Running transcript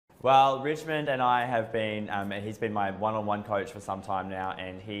Well, Richmond and I have been, he's been my one-on-one coach for some time now,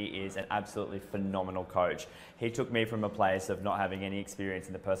 and he is an absolutely phenomenal coach. He took me from a place of not having any experience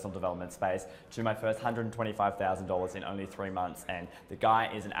in the personal development space to my first $125,000 in only 3 months, and the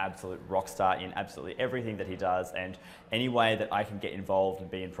guy is an absolute rock star in absolutely everything that he does, and any way that I can get involved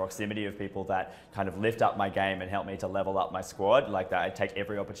and be in proximity of people that kind of lift up my game and help me to level up my squad, like that, I take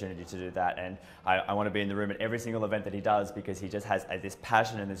every opportunity to do that, and I want to be in the room at every single event that he does, because he just has this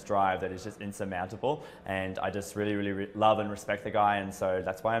passion and this drive that is just insurmountable, and I just really love and respect the guy, and so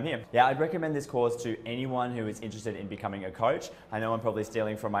that's why I'm here. Yeah, I'd recommend this course to anyone who is interested in becoming a coach. I know I'm probably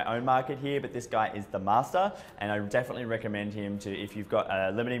stealing from my own market here, but this guy is the master, and I definitely recommend him to, if you've got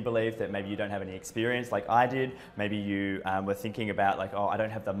a limiting belief that maybe you don't have any experience like I did, maybe you were thinking about like, oh, I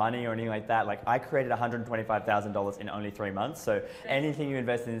don't have the money or anything like that. Like, I created $125,000 in only 3 months, so anything you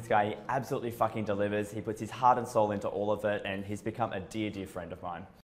invest in this guy, he absolutely fucking delivers. He puts his heart and soul into all of it, and he's become a dear friend of mine.